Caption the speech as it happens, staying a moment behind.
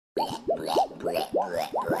My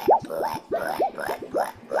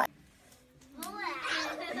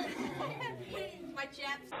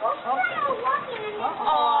chaps.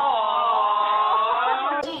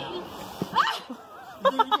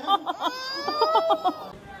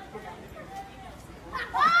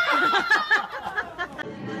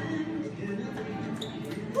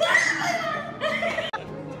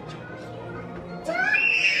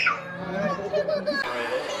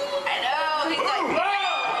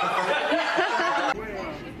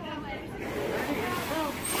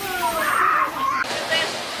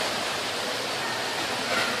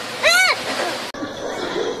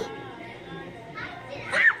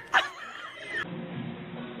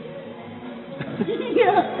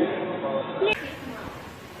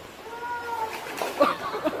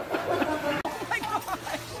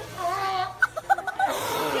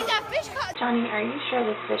 Johnny, are you sure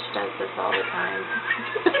this fish does this all the time?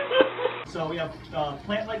 So we have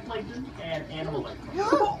plant-like plankton and animal-like plankton.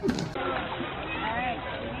 Alright,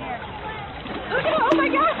 here. Oh my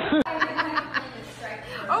gosh!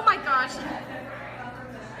 Oh my gosh!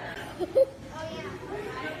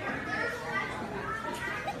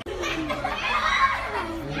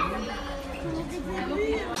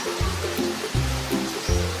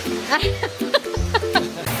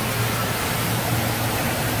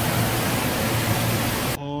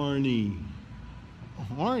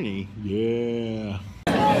 Horny? Yeah.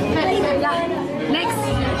 Next!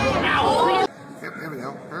 Ow! Yep, here we go.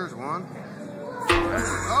 There's one.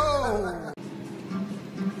 Oh!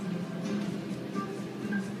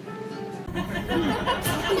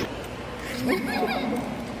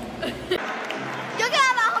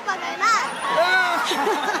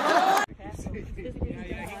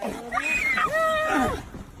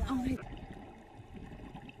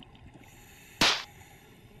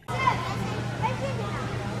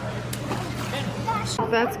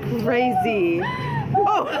 That's crazy.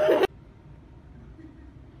 Oh!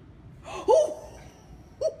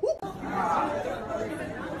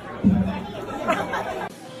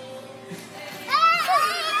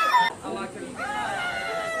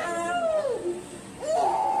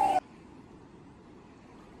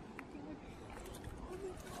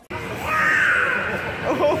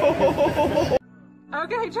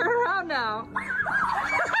 Okay, turn around now.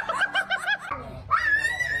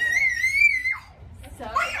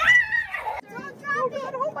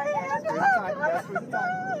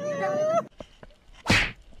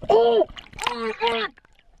 Oh!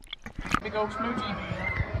 Big old smoochie.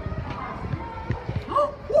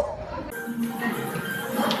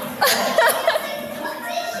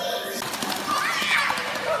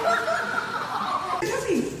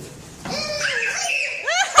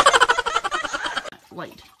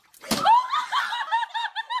 Light.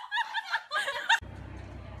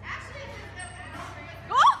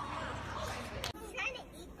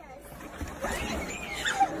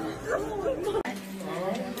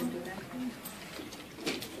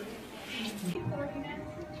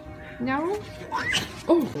 No?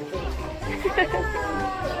 Oh!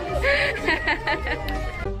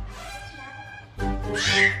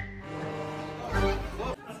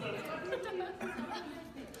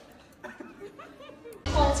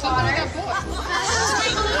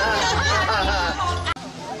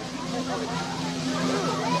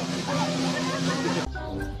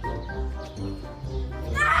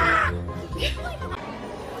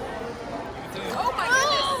 Oh my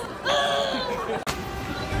goodness!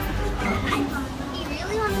 He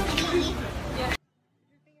really wants to be. Yeah.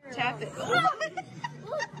 Tap it.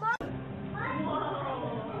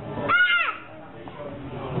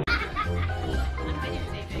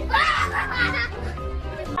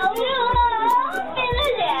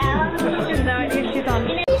 She's on.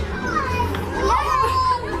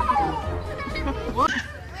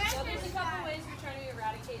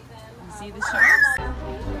 See the sharks?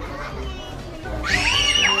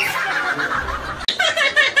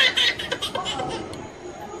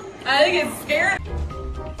 I think it's scary.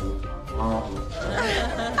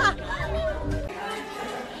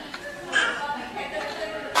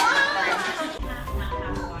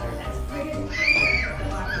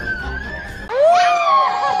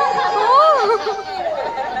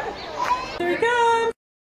 There he comes.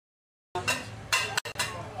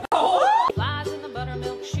 Flies in the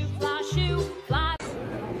buttermilk shoe, fly shoe, fly.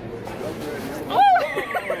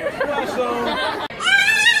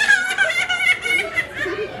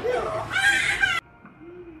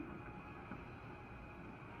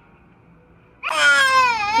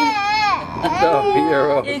 Oh,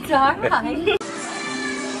 hero. It's alright.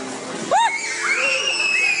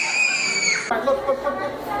 Look.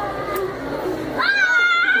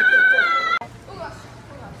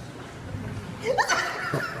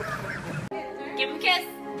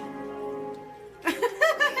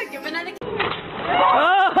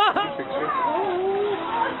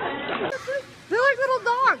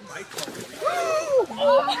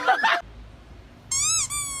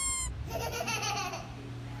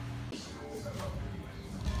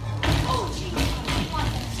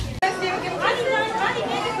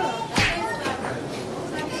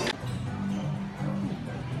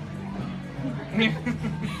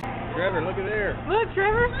 Trevor, look at there. Look,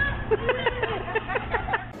 Trevor.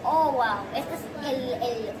 Oh, wow. Este es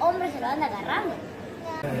el hombre se lo anda agarrando.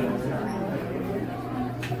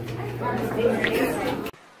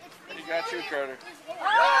 He got you, Carter.